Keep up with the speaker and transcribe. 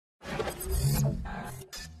Hey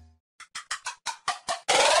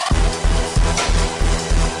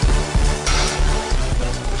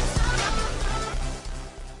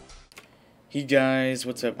guys,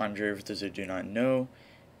 what's up? I'm Jerry for those who do not know,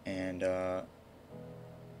 and heard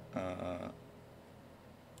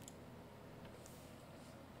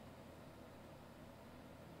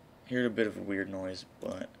a bit of a weird noise,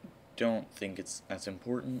 but don't think it's that's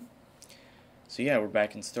important. So yeah, we're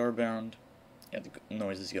back in Starbound. Yeah, the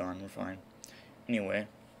noise is gone, we're fine. Anyway,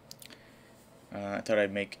 I thought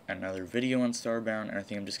I'd make another video on Starbound, and I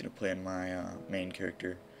think I'm just going to play in my main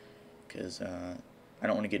character, because I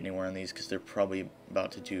don't want to get anywhere on these because they're probably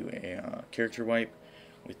about to do a character wipe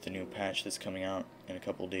with the new patch that's coming out in a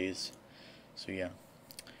couple days. So yeah.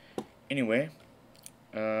 Anyway,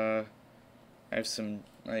 I have some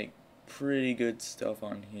like pretty good stuff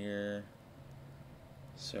on here.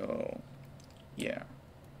 So yeah.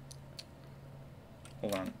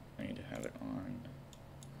 Hold on, I need to have it on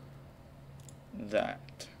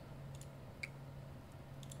that.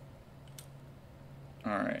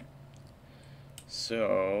 Alright.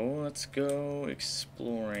 So, let's go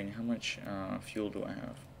exploring. How much fuel do I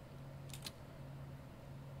have?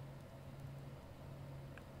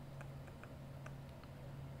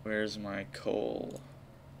 Where's my coal?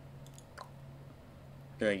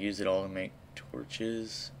 Did I use it all to make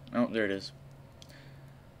torches? Oh, there it is.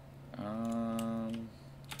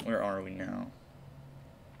 Where are we now?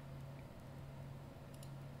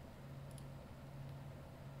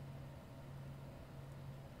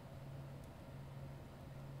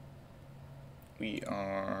 We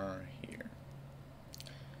are here.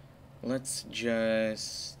 Let's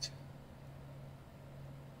just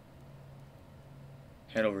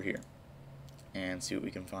head over here and see what we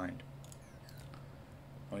can find.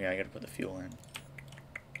 Oh yeah, I gotta put the fuel in.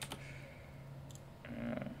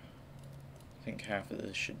 I think half of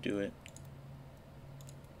this should do it.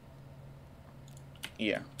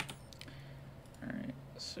 Yeah. Alright,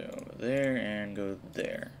 so there and go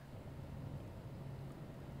there.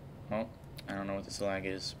 Oh. I don't know what this lag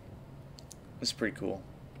is. This is pretty cool.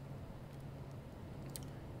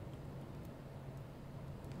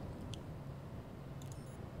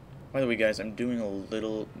 By the way guys, I'm doing a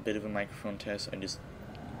little bit of a microphone test. I'm just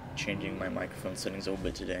changing my microphone settings a little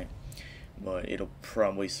bit today. But it'll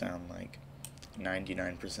probably sound like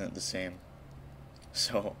 99% the same.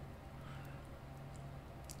 So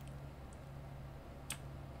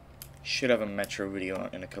should have a Metro video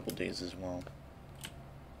out in a couple days as well.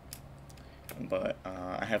 But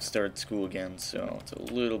I have started school again, so it's a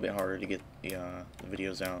little bit harder to get the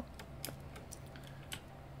videos out.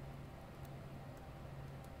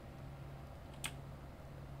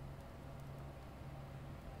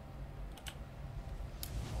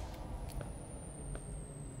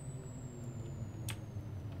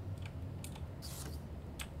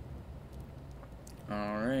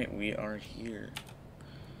 Alright, we are here.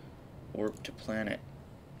 Warp to planet.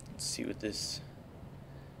 Let's see what this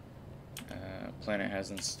planet has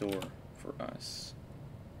in store for us.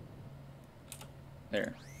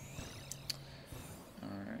 There.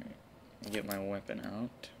 Alright. Get my weapon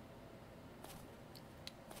out.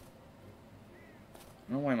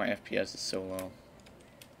 I don't know why my FPS is so low.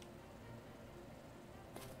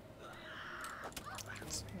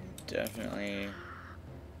 It's definitely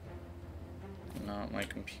not my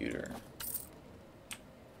computer.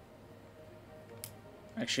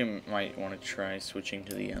 Actually, I might want to try switching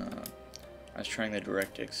to the I was trying the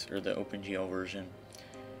DirectX, or the OpenGL version.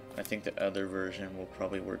 I think the other version will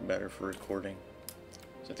probably work better for recording.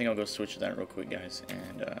 So I think I'll go switch to that real quick, guys,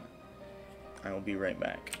 and I will be right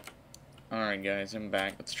back. Alright guys, I'm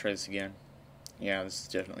back. Let's try this again. Yeah, this is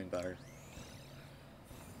definitely better.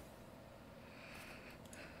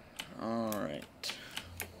 Alright.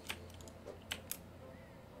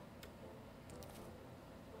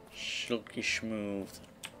 Silky smooth.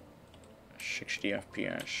 60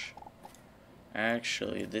 FPS.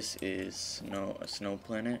 Actually, this is a snow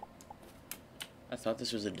planet. I thought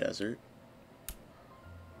this was a desert.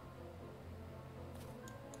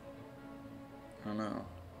 I don't know.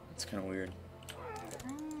 It's kind of weird.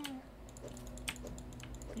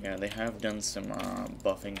 Yeah, they have done some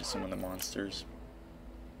buffing to some of the monsters.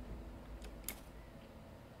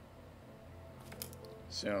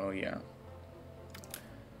 So, yeah.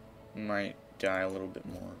 Might die a little bit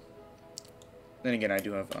more. Then again, I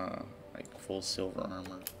do have like full silver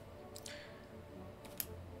armor.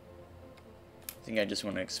 I think I just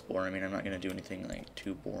want to explore. I mean, I'm not going to do anything like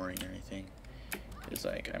too boring or anything. Because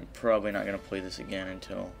like, I'm probably not going to play this again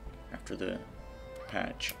until after the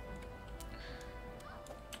patch.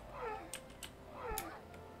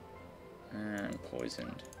 I'm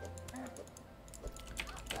poisoned.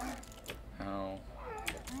 Ow.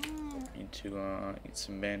 Need to get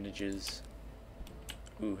some bandages.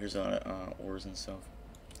 Ooh, here's a lot of ores and stuff,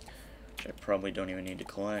 which I probably don't even need to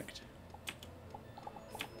collect.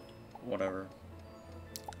 Whatever.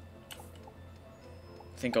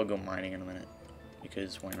 I think I'll go mining in a minute,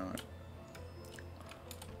 because why not?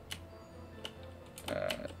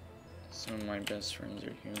 Some of my best friends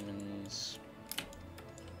are humans.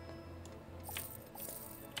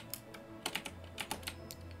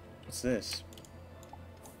 What's this?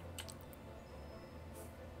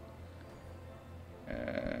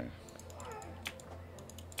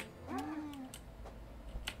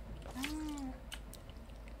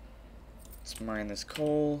 Let's mine this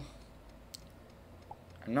coal.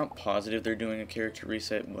 I'm not positive they're doing a character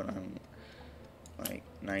reset, but I'm like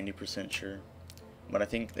 90% sure. But I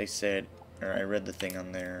think they said, or I read the thing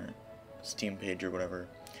on their Steam page or whatever,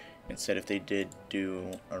 it said if they did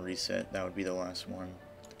do a reset, that would be the last one,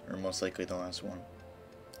 or most likely the last one.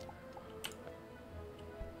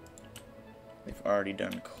 They've already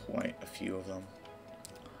done quite a few of them.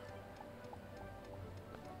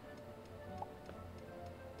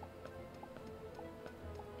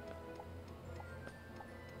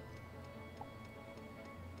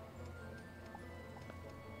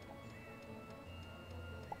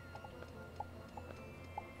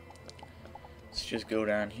 Let's just go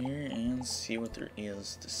down here and see what there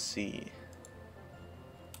is to see.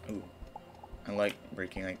 Ooh, I like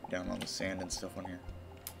breaking like down all the sand and stuff on here.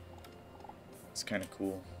 It's kind of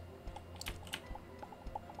cool.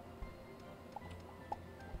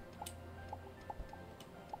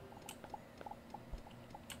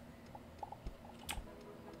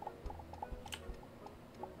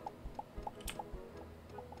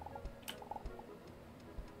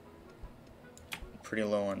 Pretty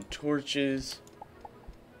low on torches.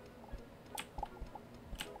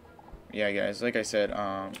 Yeah, guys, like I said,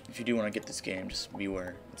 if you do want to get this game, just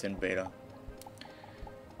beware. It's in beta.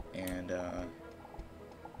 And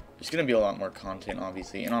there's going to be a lot more content,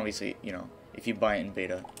 obviously. And obviously, you know, if you buy it in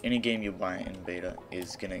beta, any game you buy in beta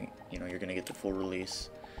is going to, you know, you're going to get the full release.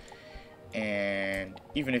 And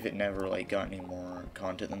even if it never, like, got any more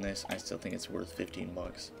content than this, I still think it's worth 15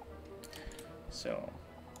 bucks. So,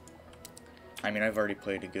 I mean, I've already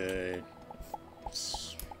played a good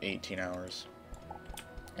 18 hours.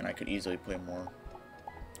 And I could easily play more.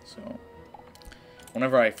 So,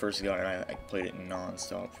 whenever I first got it, I played it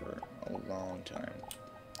non-stop for a long time.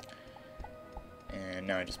 And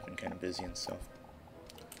now I've just been kind of busy and stuff.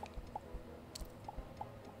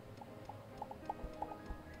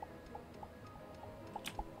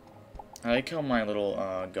 I like how my little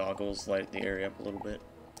goggles light the area up a little bit.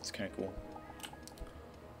 It's kind of cool.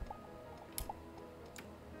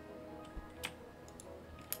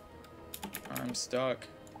 I'm stuck.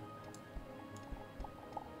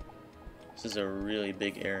 This is a really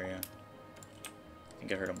big area. I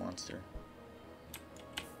think I heard a monster.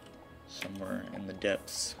 Somewhere in the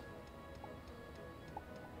depths.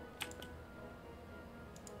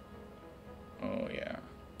 Oh yeah.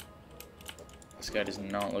 This guy does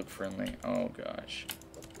not look friendly. Oh gosh.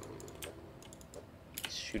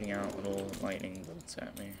 He's shooting out little lightning bolts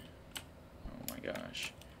at me. Oh my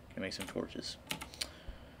gosh. Gonna make some torches.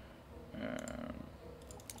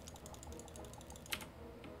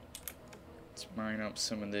 Let's mine up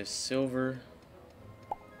some of this silver.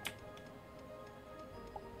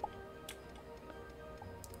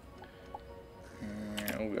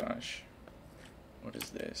 Oh gosh. What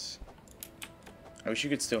is this? I wish you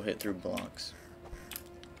could still hit through blocks.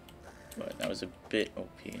 But that was a bit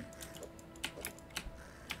OP.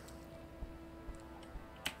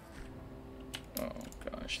 Oh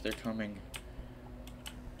gosh, they're coming.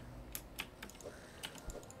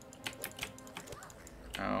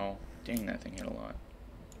 Ow. Dang, that thing hit a lot.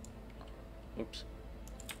 Oops.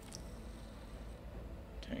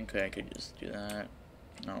 Technically I could just do that.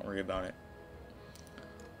 Not worry about it.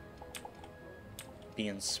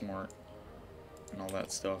 Being smart and all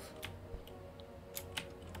that stuff.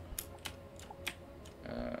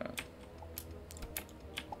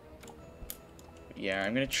 Yeah,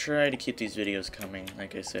 I'm gonna try to keep these videos coming.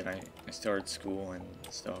 Like I said, I started school and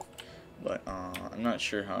stuff, but I'm not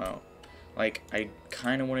sure how. Like, I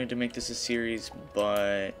kind of wanted to make this a series,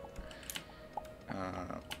 but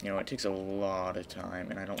you know, it takes a lot of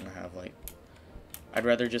time, and I don't have like. I'd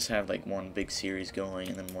rather just have like one big series going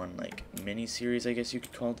and then one like mini series, I guess you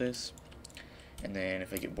could call this. And then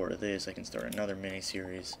if I get bored of this, I can start another mini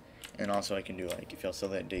series. And also I can do like, if y'all saw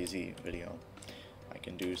that DayZ video, I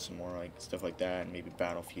can do some more like stuff like that, and maybe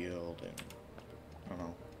Battlefield, and I don't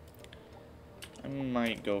know. I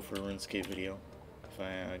might go for a RuneScape video if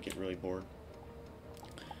I get really bored.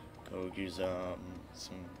 Go use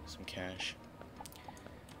some cash.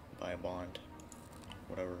 Buy a bond.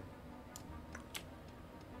 Whatever.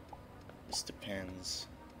 This depends.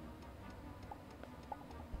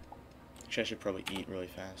 Actually, I should probably eat really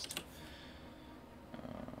fast.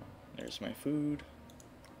 There's my food.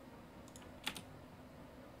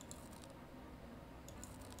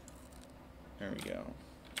 There we go.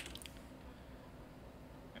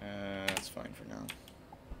 That's fine for now.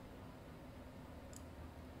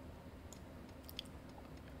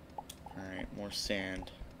 Alright, more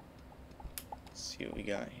sand. Let's see what we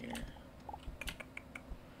got here.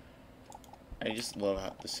 I just love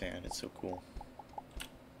how the sand, it's so cool.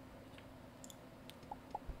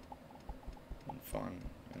 And fun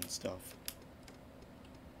and stuff.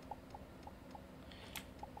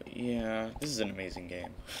 But yeah, this is an amazing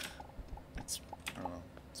game. I don't know,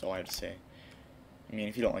 that's all I have to say. I mean,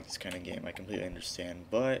 if you don't like this kind of game, I completely understand,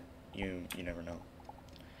 but you never know.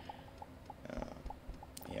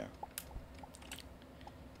 Yeah.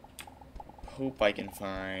 Hope I can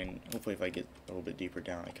find, hopefully if I get a little bit deeper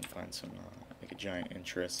down, I can find some, like a giant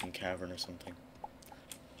interesting cavern or something.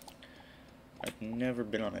 I've never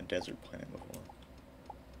been on a desert planet before.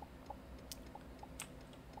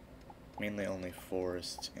 Mainly only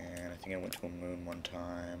forest, and I think I went to a moon one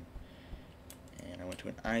time. And I went to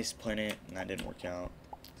an ice planet, and that didn't work out.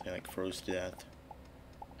 They like froze to death.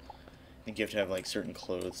 I think you have to have like certain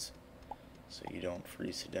clothes so you don't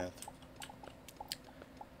freeze to death.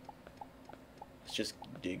 Let's just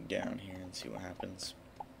dig down here and see what happens.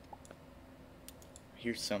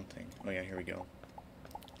 Here's something. Oh yeah, here we go.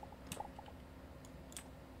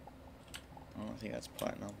 Oh, I think that's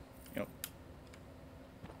platinum. Yep.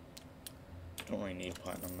 Don't really need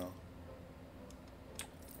platinum though.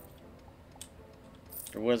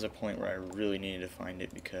 There was a point where I really needed to find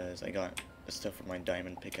it because I got the stuff for my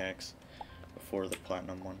diamond pickaxe before the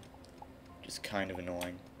platinum one. Just kind of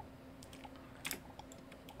annoying.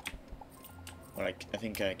 But I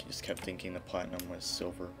think I just kept thinking the platinum was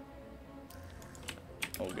silver.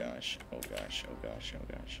 Oh gosh, oh gosh, oh gosh, oh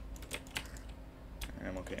gosh.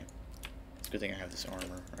 I'm okay. It's a good thing I have this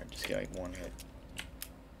armor, or I just get like one hit.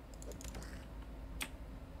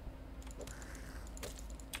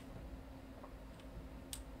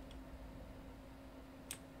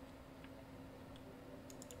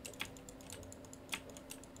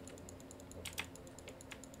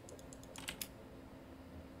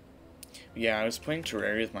 Yeah, I was playing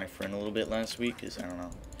Terraria with my friend a little bit last week, because I don't know,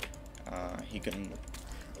 he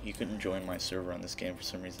couldn't join my server on this game for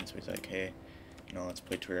some reason, so he's like, hey, you know, let's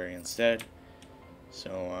play Terraria instead.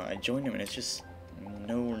 So I joined him, and it's just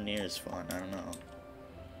nowhere near as fun. I don't know.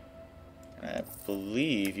 I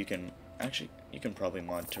believe you can probably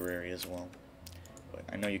mod Terraria as well, but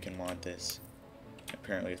I know you can mod this.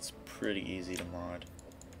 Apparently, it's pretty easy to mod.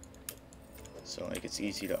 So like, it's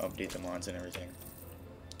easy to update the mods and everything,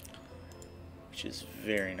 which is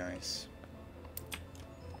very nice.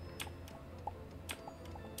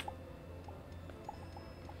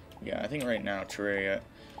 Yeah, I think right now Terraria,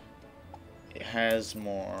 it has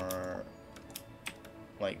more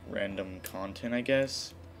like random content, I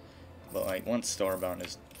guess. But like once Starbound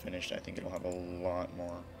is finished, I think it'll have a lot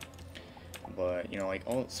more. But you know, like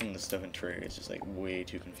some of the stuff in Terraria is just like way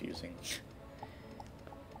too confusing.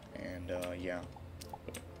 And yeah,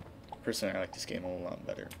 personally I like this game a lot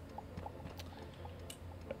better.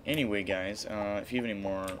 Anyway, guys, if you have any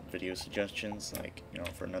more video suggestions, like, you know,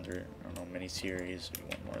 for another, I don't know, mini-series, or you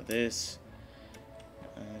want more of this,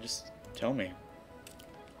 just tell me.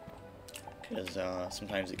 Because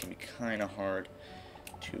sometimes it can be kind of hard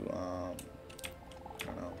to, I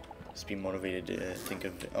don't know, just be motivated to think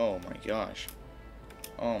of, oh my gosh,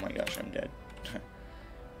 I'm dead.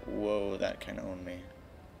 Whoa, that kind of owned me.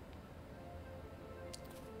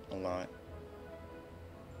 A lot.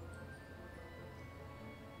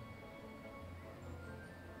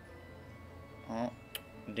 Oh,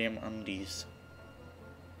 damn undies.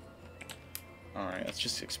 Alright, let's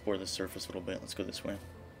just explore the surface a little bit. Let's go this way.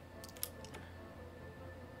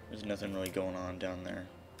 There's nothing really going on down there.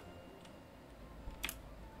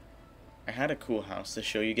 I had a cool house to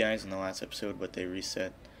show you guys in the last episode, but they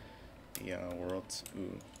reset the worlds.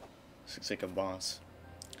 Ooh, this looks like a boss.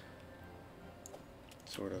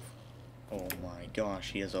 Sort of. Oh my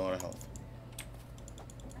gosh, he has a lot of health.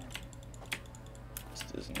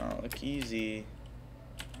 Does not look easy.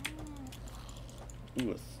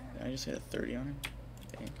 Ooh, did I just hit a 30 on him?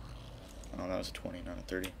 Dang. Oh, that was a 20, not a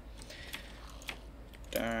 30.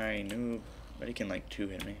 Die, noob. But he can like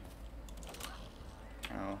 2-hit me.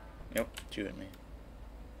 Ow. Yep, 2-hit me.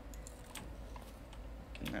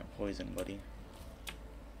 Getting that poison, buddy.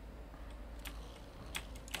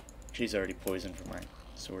 She's already poisoned for my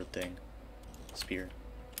sword thing. Spear.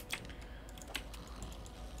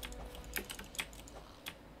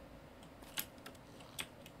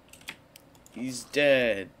 He's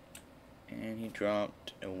dead. And he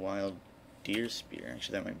dropped a wild deer spear.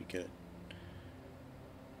 Actually, that might be good.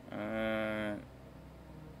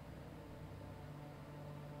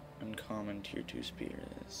 Uncommon tier 2 spear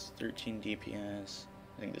is 13 DPS.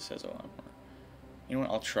 I think this has a lot more. You know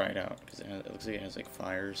what? I'll try it out because it looks like it has like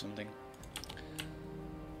fire or something.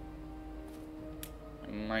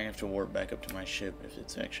 I might have to warp back up to my ship if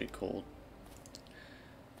it's actually cold.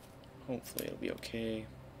 Hopefully it'll be okay.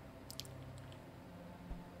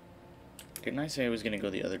 Didn't I say I was gonna go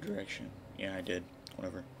the other direction? Yeah, I did.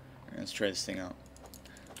 Whatever. Alright, let's try this thing out.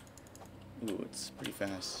 Ooh, it's pretty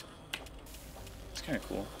fast. It's kinda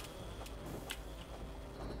cool.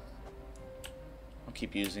 I'll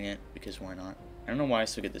keep using it because why not? I don't know why I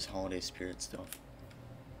still get this holiday spirit stuff.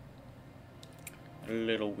 A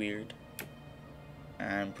little weird.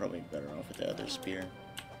 I'm probably better off with the other spear.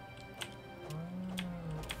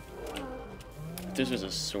 If this was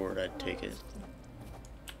a sword, I'd take it.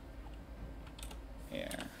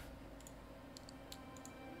 Yeah.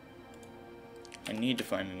 I need to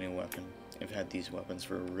find a new weapon. I've had these weapons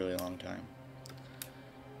for a really long time.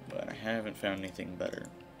 But I haven't found anything better.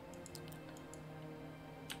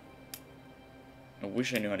 I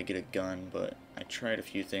wish I knew how to get a gun, but I tried a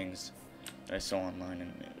few things that I saw online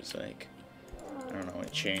and it was like, I don't know,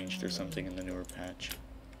 it changed or something in the newer patch.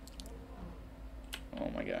 Oh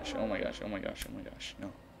my gosh, oh my gosh, oh my gosh, oh my gosh,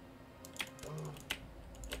 no.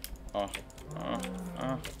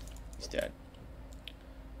 He's dead.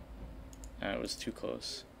 That was too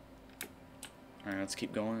close. Alright, let's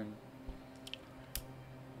keep going.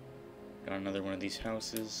 Got another one of these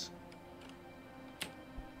houses.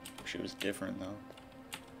 Wish it was different though.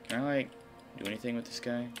 Can I like do anything with this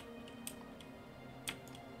guy?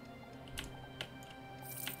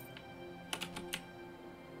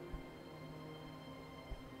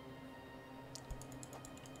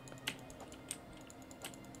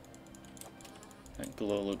 That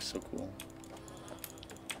glow looks so cool.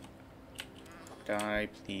 Die,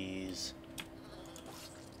 please.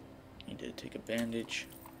 Need to take a bandage.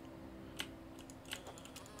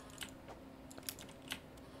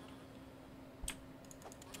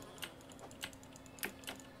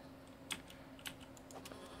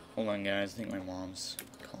 Hold on, guys. I think my mom's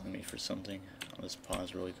calling me for something. I'll just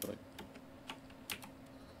pause really quick.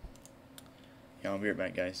 Yeah, I'll be right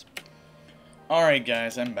back, guys. Alright,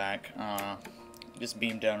 guys, I'm back. Just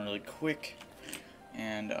beamed down really quick.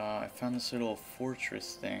 And I found this little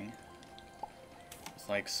fortress thing with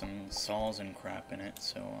like some saws and crap in it,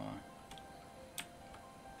 so I'm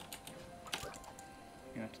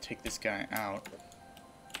gonna have to take this guy out.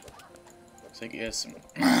 Looks like he has some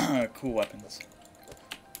cool weapons.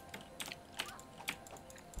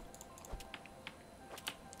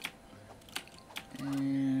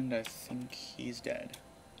 And I think he's dead.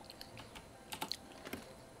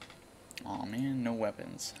 Aw, man, no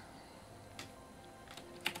weapons.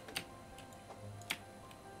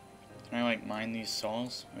 Can I like mine these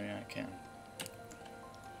saws? Oh yeah, I can.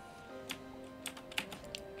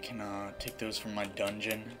 I can take those from my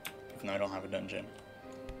dungeon, even though I don't have a dungeon.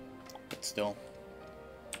 But still.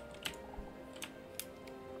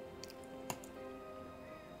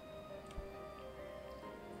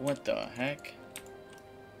 What the heck?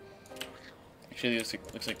 Actually, this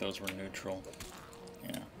looks like those were neutral.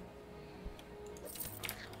 Yeah.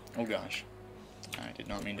 Oh gosh. I did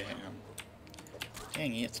not mean to hit him.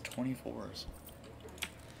 Dang, he hits 24s.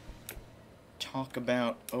 Talk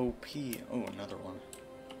about OP. Oh, another one.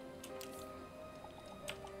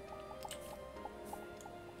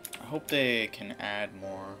 I hope they can add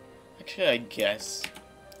more. Actually, I guess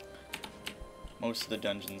most of the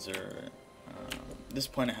dungeons are... this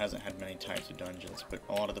planet hasn't had many types of dungeons, but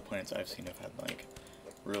a lot of the planets I've seen have had like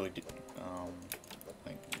really different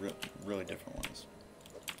ones.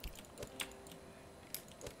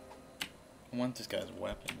 I want this guy's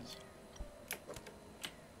weapons.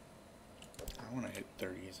 I want to hit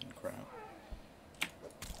 30s and crap.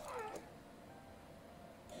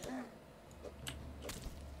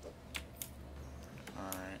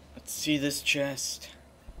 Alright, let's see this chest.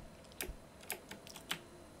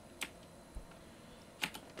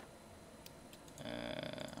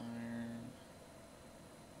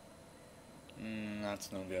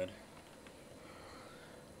 That's no good.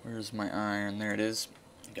 Where's my iron? There it is.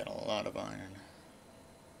 Got a lot of iron.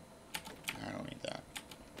 I don't need that.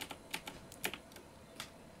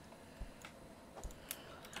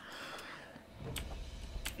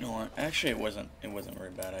 You know what? Actually, it wasn't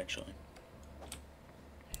very bad actually.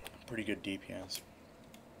 pretty good DPS.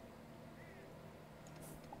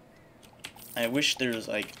 I wish there's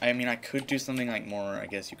like, I mean, I could do something like more, I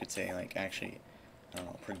guess you could say, like actually, I don't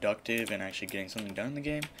know, productive and actually getting something done in the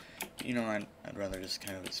game. But, you know, I'd rather just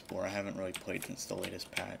kind of explore. I haven't really played since the latest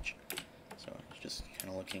patch, so it's just kind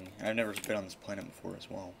of looking. I've never been on this planet before as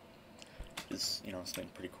well. It's, you know, something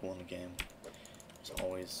pretty cool in the game. There's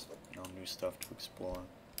always, you know, new stuff to explore.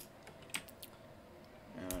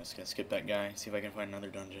 I'm just gonna skip that guy, see if I can find another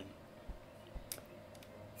dungeon.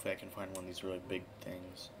 Hopefully I can find one of these really big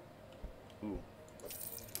things. Ooh,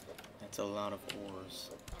 that's a lot of ores.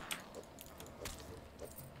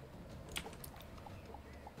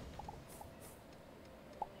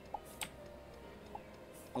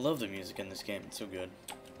 I love the music in this game, it's so good.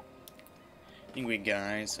 Anyway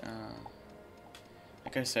guys,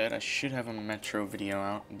 like I said, I should have a Metro video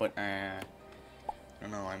out, but I don't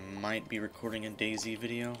know, I might be recording a DayZ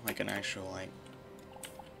video, like an actual, like,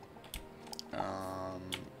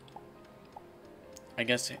 I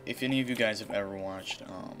guess if any of you guys have ever watched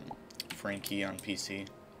Frankie on PC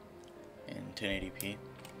in 1080p,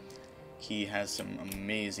 he has some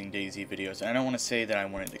amazing DayZ videos. And I don't want to say that I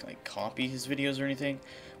wanted to like copy his videos or anything,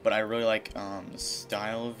 but I really like the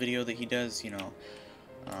style of video that he does. You know,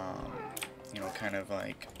 kind of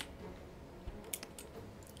like,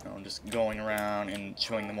 you know, just going around and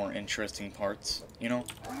showing the more interesting parts. You know,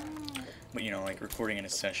 but you know, like recording in a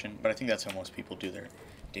session. But I think that's how most people do their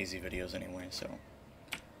DayZ videos anyway. So.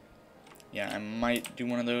 Yeah, I might do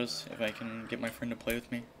one of those if I can get my friend to play with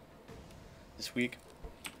me this week.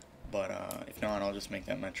 But if not, I'll just make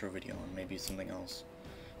that Metro video and maybe something else.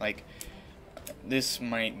 Like, this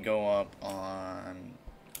might go up on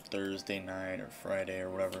Thursday night or Friday or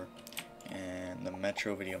whatever. And the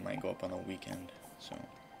Metro video might go up on the weekend. So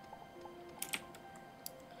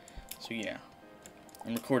yeah.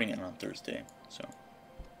 I'm recording it on Thursday. So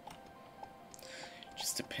it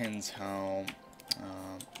just depends how...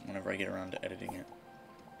 whenever I get around to editing it.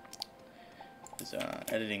 Because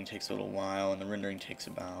editing takes a little while, and the rendering takes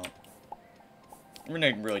about...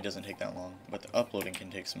 Rendering really doesn't take that long, but the uploading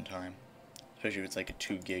can take some time. Especially if it's like a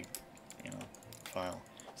 2 gig, you know, file.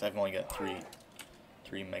 So I've only got 3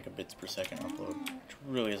 megabits per second upload, which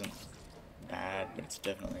really isn't bad, but it's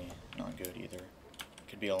definitely not good either. It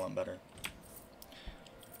could be a lot better.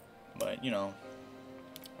 But, you know,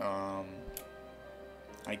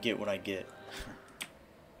 I get what I get.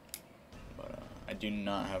 I do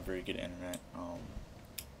not have very good internet.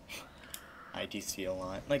 I DC a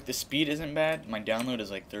lot. Like, the speed isn't bad. My download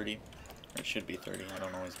is like 30. Or it should be 30. I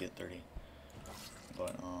don't always get 30.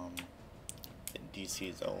 But, it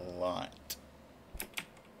DCs a lot.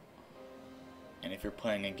 And if you're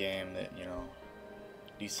playing a game that, you know,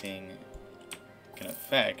 DCing can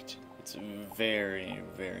affect, it's very,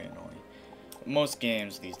 very annoying. But most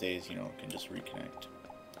games these days, you know, can just reconnect.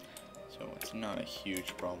 So it's not a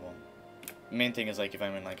huge problem. The main thing is, like, if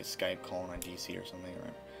I'm in like a Skype call and I DC or something,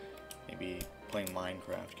 or maybe playing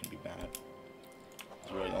Minecraft can be bad.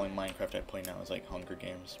 It's really the only Minecraft I play now is like Hunger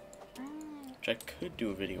Games, which I could do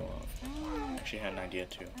a video of. I actually had an idea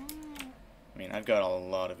too. I mean, I've got a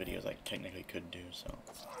lot of videos I technically could do, so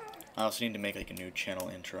I also need to make like a new channel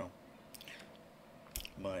intro.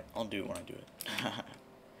 But I'll do it when I do it.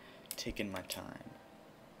 Taking my time.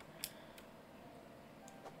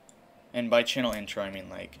 And by channel intro, I mean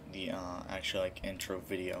like the actual like intro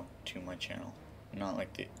video to my channel, not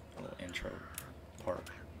like the little intro part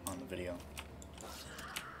on the video.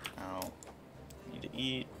 Ow. Need to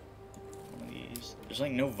eat one of these. There's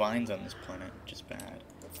like no vines on this planet, which is bad.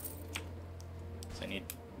 So I need...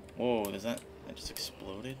 Whoa, is that just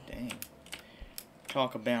exploded? Dang.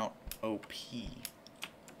 Talk about OP.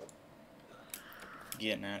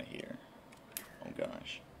 Getting out of here. Oh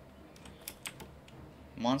gosh.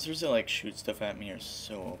 Monsters that like shoot stuff at me are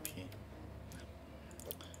so OP.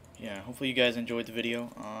 Yeah, hopefully you guys enjoyed the video.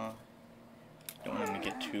 Don't want to make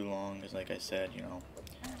it too long, because like I said, you know,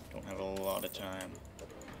 don't have a lot of time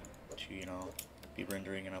to, you know, be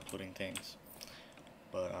rendering and uploading things.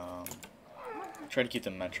 But try to keep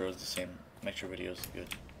the metros the same. Metro videos good.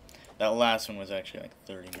 That last one was actually like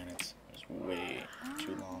 30 minutes. It was way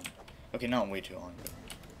too long. Okay, not way too long, but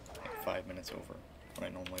like 5 minutes over what I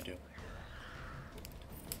normally do.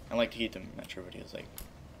 I like to keep the Metro videos like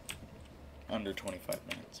under 25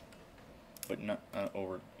 minutes, but not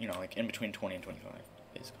over, you know, like in between 20 and 25,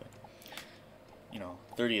 basically. You know,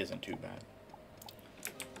 30 isn't too bad.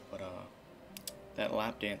 But that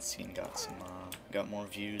lap dance scene got more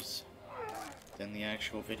views than the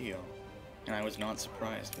actual video, and I was not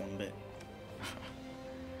surprised one bit.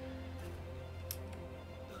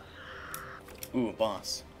 Ooh, a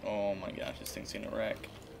boss. Oh my gosh, this thing's gonna wreck.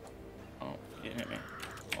 Oh, he didn't hit me.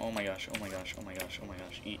 Oh my gosh, oh my gosh, oh my gosh, oh my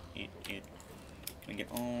gosh. Eat, eat, eat. Gonna get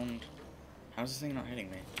owned. How's this thing not hitting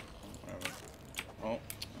me? Oh, whatever. Oh,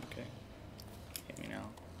 okay. Hit me now.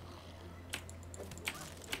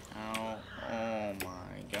 Ow. Oh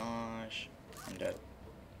my gosh. I'm dead.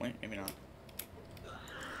 Wait, maybe not.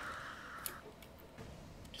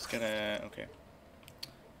 Just gotta... Okay.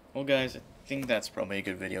 Well, guys, I think that's probably a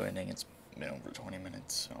good video ending. It's been over 20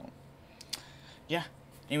 minutes, so... Yeah.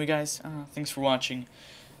 Anyway, guys, thanks for watching.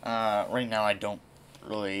 Right now, I don't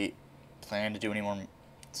really plan to do any more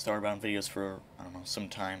Starbound videos for, I don't know, some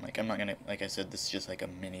time. Like, I'm not gonna... Like I said, this is just like a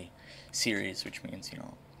mini series, which means, you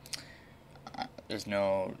know... there's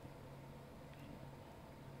no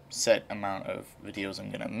set amount of videos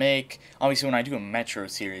I'm gonna make. Obviously, when I do a Metro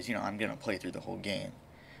series, you know, I'm gonna play through the whole game.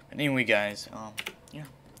 But anyway, guys, yeah.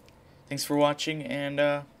 Thanks for watching, and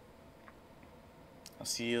I'll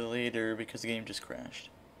see you later because the game just crashed.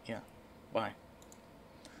 Yeah, bye.